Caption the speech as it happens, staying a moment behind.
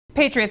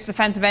Patriots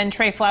defensive end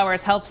Trey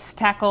Flowers helps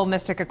tackle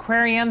Mystic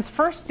Aquarium's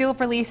first seal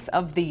release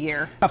of the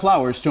year.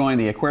 Flowers joined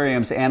the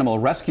aquarium's animal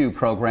rescue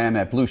program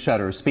at Blue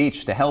Shutters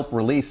Beach to help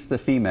release the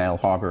female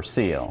harbor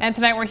seal. And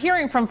tonight we're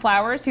hearing from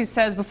Flowers, who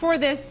says before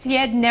this he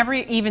had never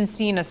even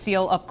seen a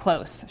seal up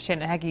close.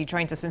 Shannon Heggie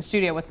joins us in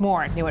studio with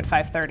more, new at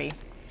 5:30.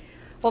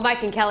 Well,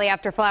 Mike and Kelly,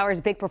 after Flowers'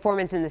 big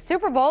performance in the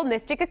Super Bowl,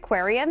 Mystic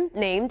Aquarium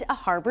named a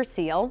harbor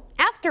seal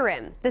after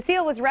him. The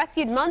seal was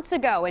rescued months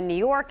ago in New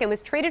York and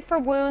was treated for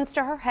wounds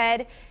to her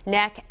head,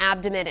 neck,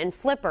 abdomen, and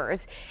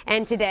flippers.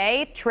 And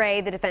today, Trey,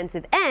 the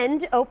defensive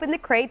end, opened the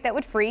crate that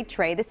would free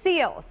Trey the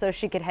seal so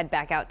she could head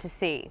back out to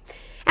sea.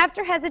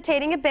 After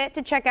hesitating a bit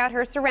to check out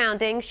her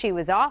surroundings, she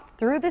was off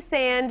through the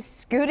sand,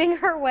 scooting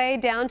her way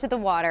down to the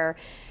water.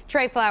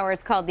 Trey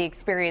Flowers called the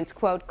experience,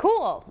 quote,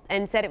 cool,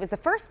 and said it was the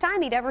first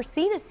time he'd ever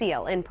seen a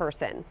seal in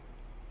person.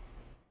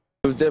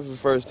 It was definitely the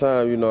first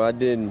time, I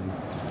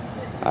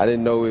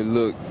didn't know it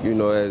looked,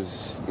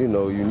 as,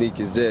 unique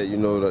as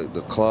that,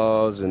 the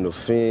claws and the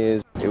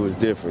fins. It was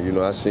different,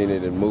 I seen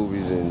it in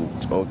movies and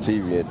on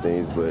TV and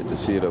things, but to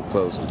see it up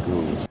close was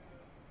cool.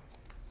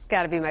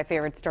 Got to be my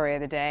favorite story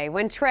of the day.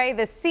 When Trey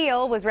the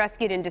seal was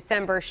rescued in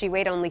December, she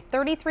weighed only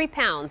 33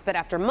 pounds, but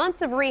after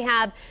months of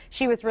rehab,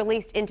 she was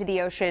released into the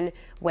ocean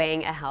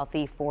weighing a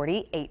healthy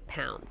 48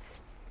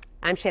 pounds.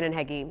 I'm Shannon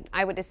Heggie,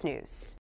 Eyewitness News.